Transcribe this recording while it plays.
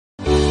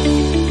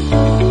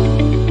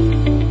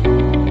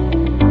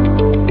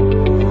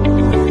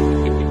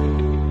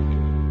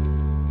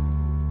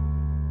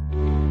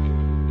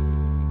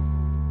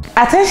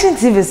Attention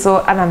TV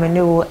so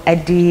anamenewo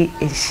edi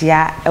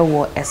ehia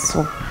ewo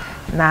eso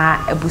na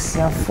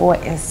ebusiafo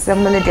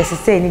ensem ne de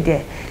sese ni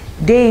de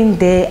day in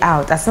day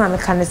out asema me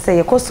kan say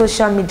ye ko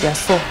social media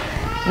so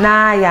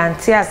na ya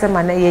ntia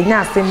asema na ye nya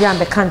asem bi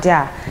ambeka de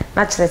a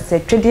na kire se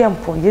twede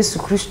ampo Yesu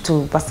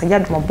Kristo basaya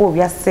de mabo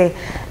wiase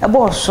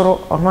ebo osoro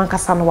ono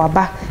ankasa no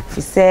waba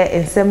fi se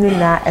ensem ni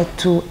na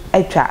etu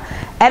atwa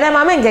ene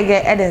Maame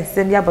Ng3g3 eden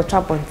ensem bi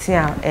abotwa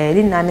bontia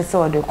ni na ne se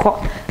wode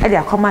ko e de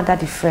akoma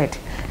Daddy Fred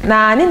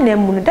na ni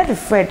nemu no Daddy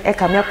Fred e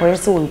ka me akoye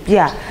se we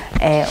bia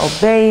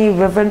obey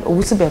Reverend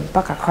Owusu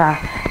Bempah kakra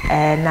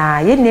na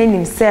ye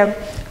nanim se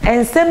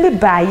ensem bi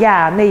ba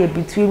ya na ye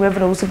between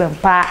Reverend Owusu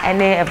Bempah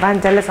ene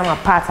evangelist ama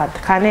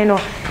part kane no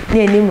na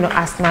enim no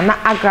asna na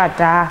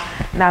agrada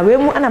na we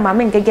mu ana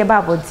Maame Ng3g3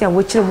 ba bontia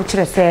wo kire mu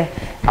kire se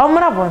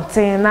omra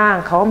bonten na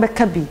anka wo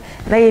beka bi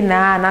na ye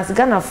na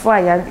sigana fo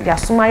ya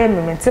soma ye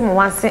memente mo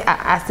wanse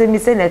asemi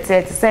se na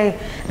tete se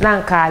na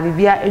anka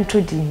bibia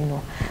introduce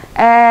no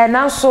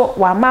nanso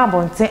wa ma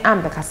bonten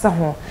ambekasa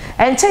ho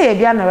enche ye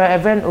bia na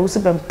Reverend Owusu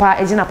Bempah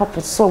ejina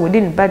papa so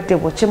within birthday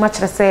wo chema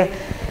kire se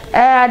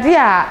ade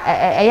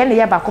a ye ne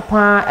ye ba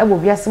kopa e wo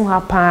biasem ha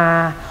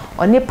pa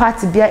oni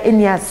party bia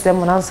eni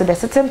asem nanso the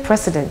certain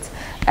president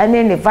and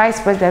then the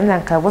vice president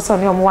nanka wo so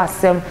ne omo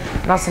asem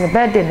nanso ne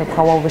birthday ne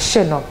kwa wo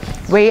hye no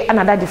we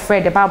another the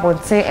Fred the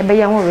babonten e be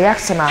ye ho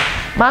reaction a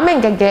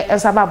Maame Ng3g3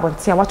 esa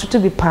babonten watoto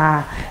bi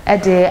pa e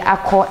de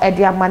akọ e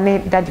de amane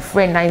Daddy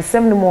Fred na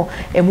nsem no mo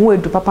emu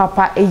edu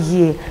papa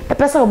eyie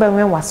pepesa wo be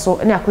wen waso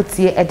ne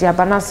akotie e de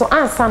abana so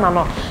ansa na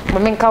no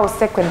Maame nka wo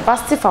second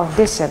Varsity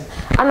Foundation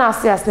ana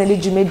asias na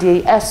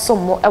lijumedie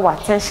esomo e wa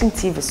Attention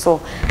TV so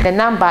the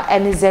number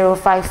n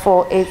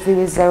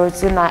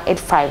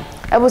 0548302985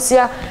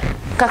 ebusia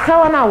kakra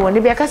wana wo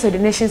ne bia ka say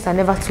donations are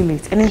never too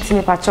late anything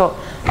me pacho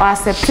or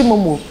accept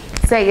momo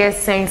say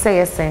yes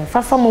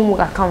fafa momo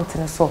account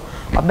ne so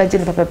obaje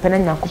ne pepepe na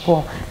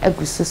nyankopon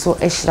agusu so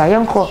ehira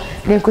yenko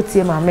ne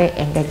nkotie Maame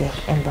Ng3g3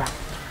 embra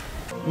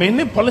me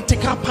ne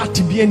political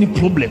party be any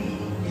problem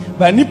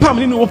but ni pam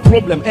ni no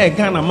problem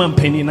Ghana man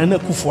pani na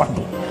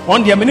Kufuado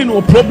on there me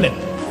no problem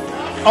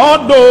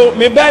although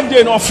me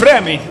birthday no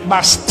frame me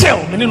but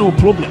still me no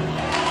problem.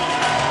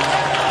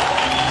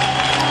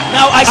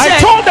 Now I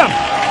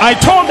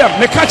told them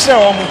me catch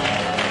them.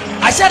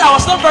 I said I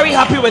was not very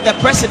happy with the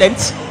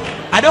president.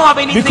 I don't have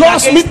anything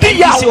because against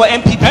MPC or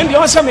MPP. And the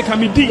answer me can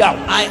be D out.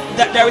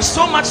 There is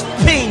so much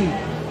pain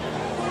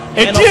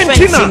and offense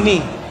in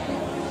me.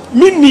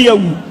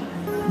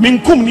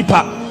 Minkum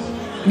nipa.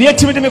 Near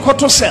to me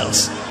koto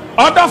cells.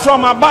 Order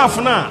from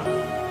above now.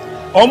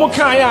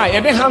 Omukaya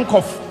e de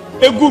handcuff.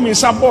 Egu mi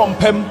sa bom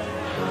pem.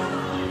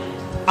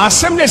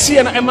 Assembly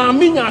see na e ma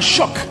minya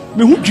shock.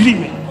 Me hu dwiri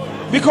me.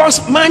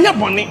 Because manya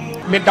boni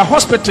me the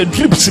hospital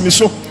drips me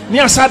so. Ni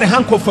asa de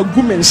handcuff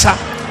egu me nsa.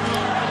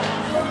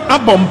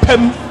 Abom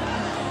pem.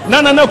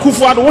 Na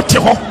Kufuado wote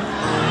ho.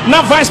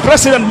 Na vice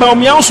president ba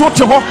omi also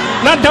wote ho.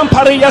 Na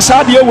dampare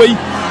yasa de wey.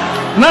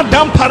 Na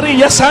dampare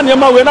yasa ne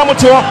ma we na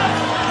mote ho.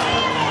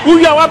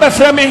 Uya wa be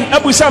frɛ me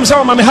abusam say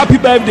Maame happy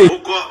birthday.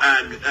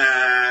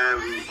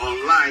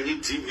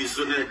 Online TV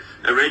so ne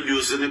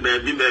radio so ne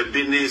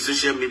baby ne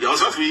social media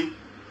also free.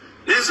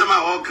 Then some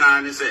all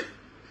can say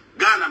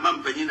Ghana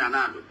man panyin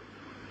anado.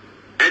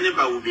 Ene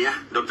ba umia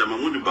Dr.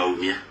 Mamudu ba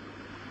umia.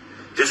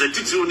 Just a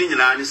titiri ni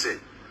nyina ni say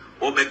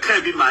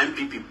obeka bi ma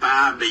MPP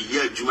pa be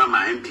ye adwuma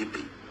ma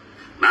MPP.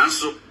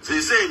 Nanso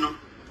say no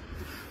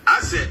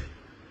ase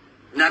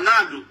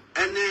nanado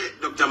ene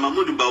Dr.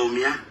 Mamudu ba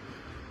umia.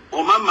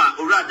 O mama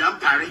ora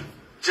dampare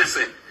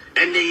chese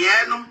ene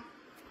ye no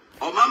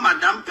o mama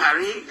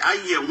dampare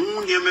aye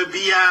hu nyema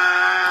bia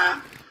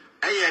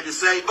aye de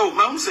say oh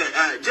mom say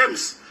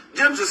James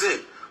say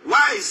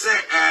why say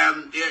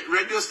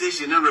radio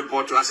station and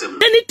report to us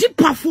any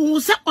tipa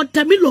for say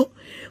otamilo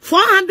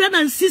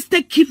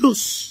 460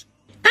 kilos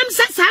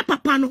say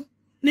papa no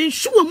ne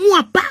hwe mu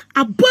aba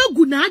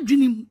abagu na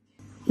adwenim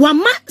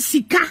wama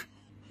sika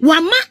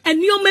wama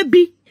enioma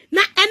bi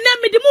na ene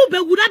me de mu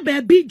begura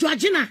baabi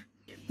Georgina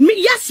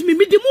yes,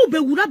 me di mu be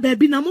wura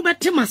baby na mu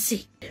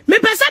betemase. Me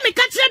pesa me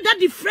ka kire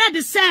Daddy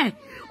Fred say,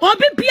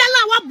 obi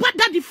biala wa bɔ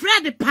Daddy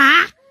Fred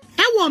pa.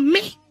 E wo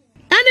me.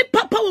 Any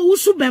papa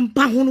Owusu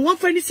Bempah ho no won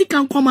fa ni sika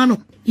nkoma no.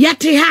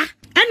 Yete ha,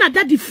 e na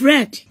Daddy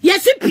Fred.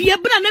 Yes pie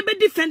bra na be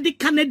defend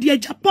Canada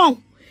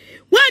Japan.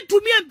 Wan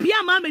to me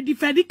bia ma me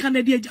defend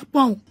Canada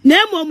Japan. Na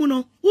emo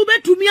no, wo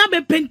betumi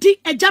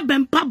abepenti eja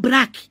Bempah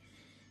black.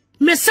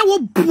 Me se wo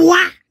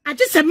boa.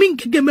 Aje se me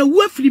Ng3g3 me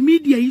wu afri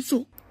media yi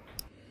so.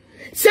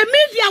 Se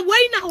media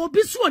way na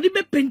obi so odi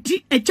be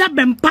penti eja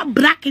Bempah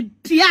bracket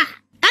dia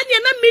anya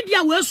na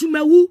media we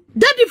sumawu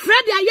Daddy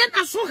Fred ayen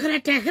aso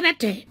hrete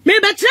me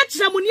be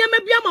kyerɛkyerɛ mo niam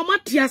bia mama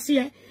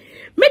tiase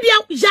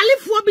media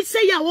jalifo bi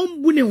se ya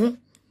won bu ne ho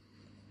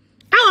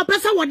a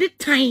opesa wode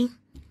tan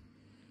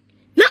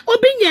na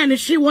obi nya ne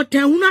hwe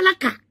wotan hu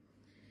alaka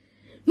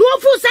no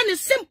ofu se ne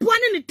simple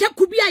ne ne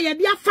taku bi a ye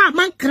de afa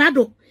man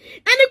krado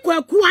ene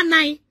kwaku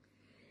anan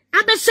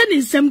abɛhyɛ ne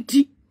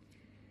nsamti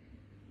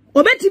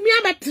obetimi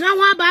abetra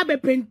ho aba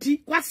abepenti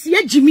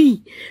kwase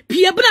Jimmy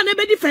pie bra na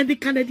be defend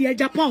Canada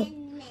Japan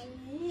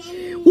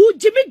u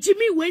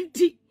Jimmy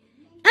wenti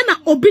ena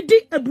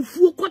obidi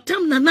abufuo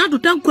kotam na nado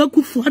danko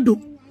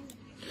akufuado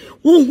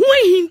wo ho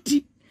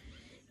hinti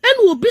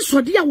ena obi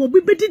sode a wo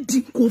bedi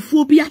di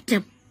kofuo bi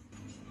atem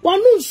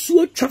wonu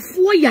nsuo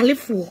twafo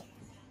yalefo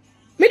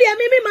me dia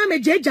me Maame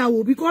jeja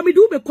wo because me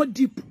do be ko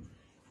deep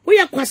wo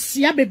ye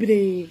kwasea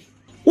bebre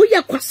wo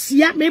ye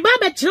kwasea me ba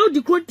be kire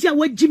odi kronti a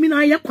wagimi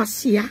na ye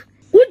kwasea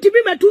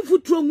udimi metu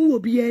futuro ngu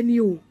obi ani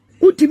o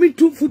udimi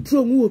tu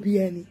futuro ngu obi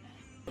ani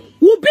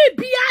wo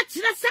baby a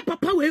kire se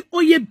papa we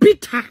oye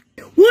bitter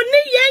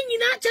woni ye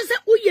nyina kire se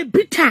oye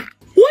bitter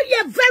wo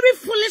ye very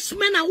foolish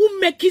man a who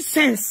make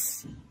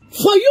sense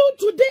for you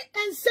today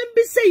and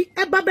sembi say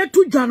eba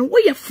betu dwan wo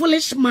ye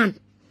foolish man.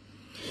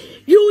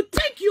 You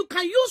think you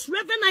can use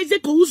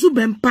Reverend Owusu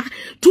Bempah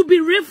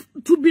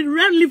to be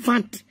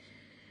relevant?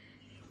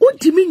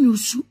 Udimi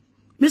nyusu.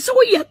 Me se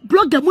wo ye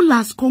blogger mu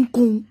last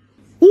konkon.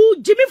 U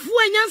Jimmy fu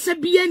anyansa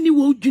bia ni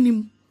wo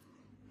dwunim.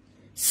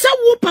 Se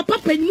wo papa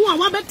panyimu a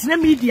wabetena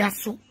media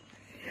so.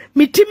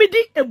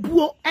 Mitimidi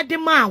ebuo ede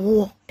ma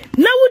wo.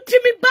 Na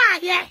wutimi ba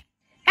ye.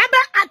 Ebe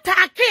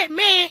atake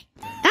me.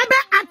 Ebe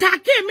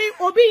atake me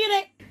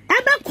obire.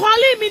 Ebe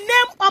calling me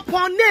name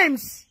upon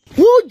names.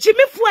 Who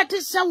Jimmy fu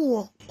ate se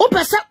wo.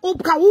 Opese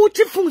opka wo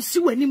tifun si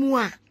wanimu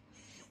a.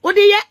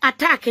 Ode ye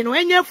attack no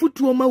enya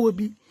futuo ma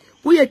wobi.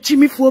 Wo ye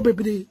Jimmy fu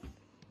bebre.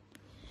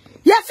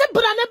 Yes,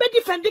 but I never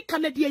defended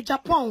Canada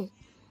Japan.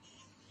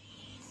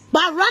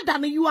 But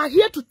rather you are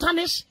here to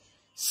tarnish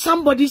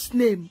somebody's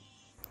name.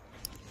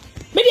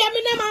 Maybe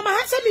I Mama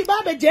has me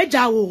Baba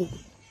Jejao.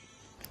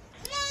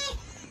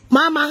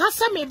 Mama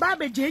has me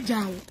Baba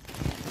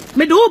Jejao.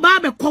 Me do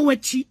Baba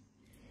Kowachi.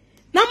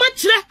 No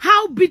matter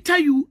how bitter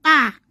you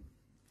are.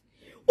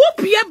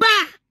 Upia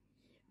ba.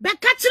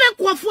 Bekatire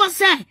kwofo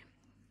se.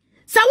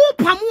 Sa wo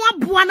pamwa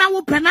buana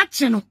wo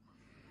penachino.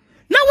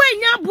 Na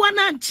wenya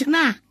buana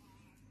nchina.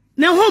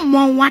 Ne ho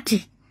mon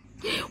wate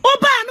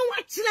oba no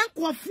wachire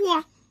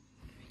nkofo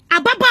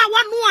ababa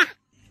wano a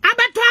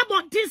abeto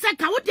abontin se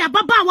ka wodi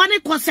ababa wane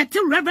kosete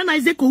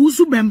Reverend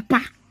Owusu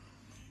Bempah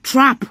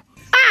trap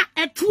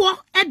etuo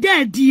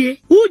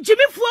edadie u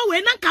jimifo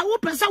we na ka wo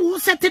pese wo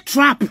set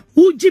trap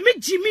u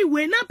jimi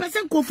we na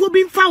pese nkofo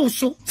bi mfa wo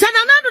so se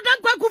na nado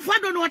dan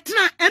kwakufa do no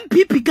tena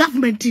MPP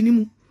government ni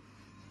mu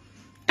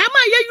ama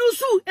ye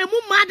yusu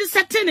emu mad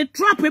set ne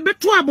trap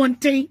ebeto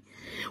abontin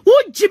u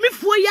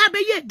jimifo ya be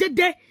ye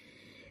dede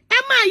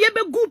Emma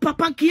yebe gu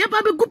papa ki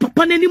yeba be gu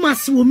papa n'anim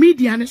ase wo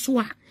media ne so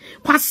a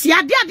kwase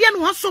ade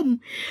no wasom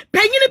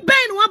panyini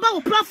ben no aba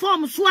wo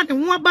platform so a ne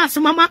ho aba ase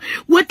mama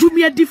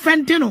watumi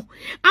defend no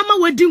ama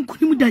wadi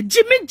nkunim da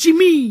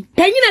Jimmy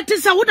panyini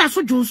tesa wo da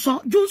so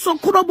Johnson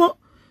korobo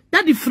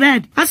that the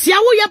Fred ase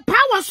awo ye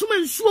power so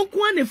mansuo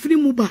nko a na firi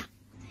mu ba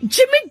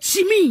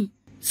Jimmy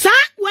sa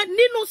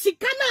wani no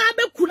sika na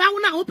abekura wo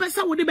na wo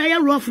pesa wo de be ye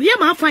rough ye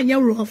ma afa nye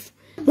rough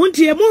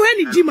Unti e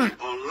muheni jima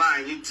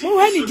online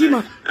muheni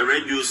jima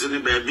reduce ni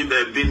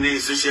baby ni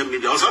social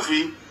media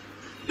osofi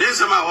then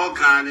some all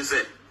can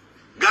say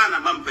Ghana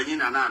mampanyi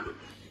na nado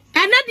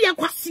ena de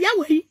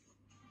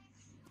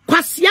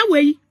kwasia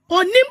wei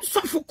onim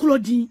sofo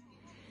klodi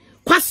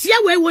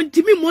kwasia wei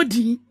wontimi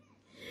modi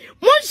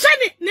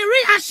munshani ne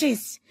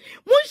la'shes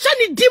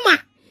munshani dima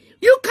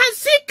you can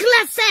see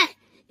clear say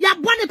ya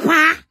bone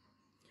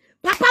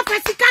papa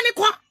fesikani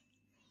ko.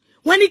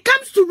 When it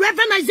comes to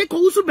Reverend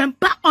Owusu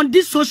Bempah on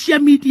this social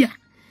media,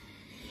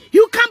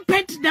 you can't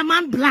paint the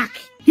man black.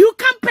 You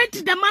can't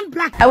paint the man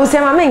black. I will say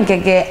Maame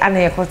Ng3g3 and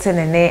your cotton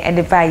and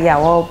the buy ya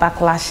all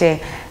backlash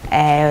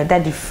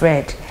daddy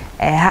Fred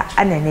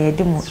and then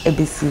dimu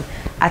ABC.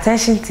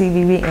 Attention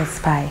TV we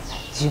inspire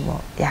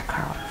Jimo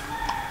Yakaro.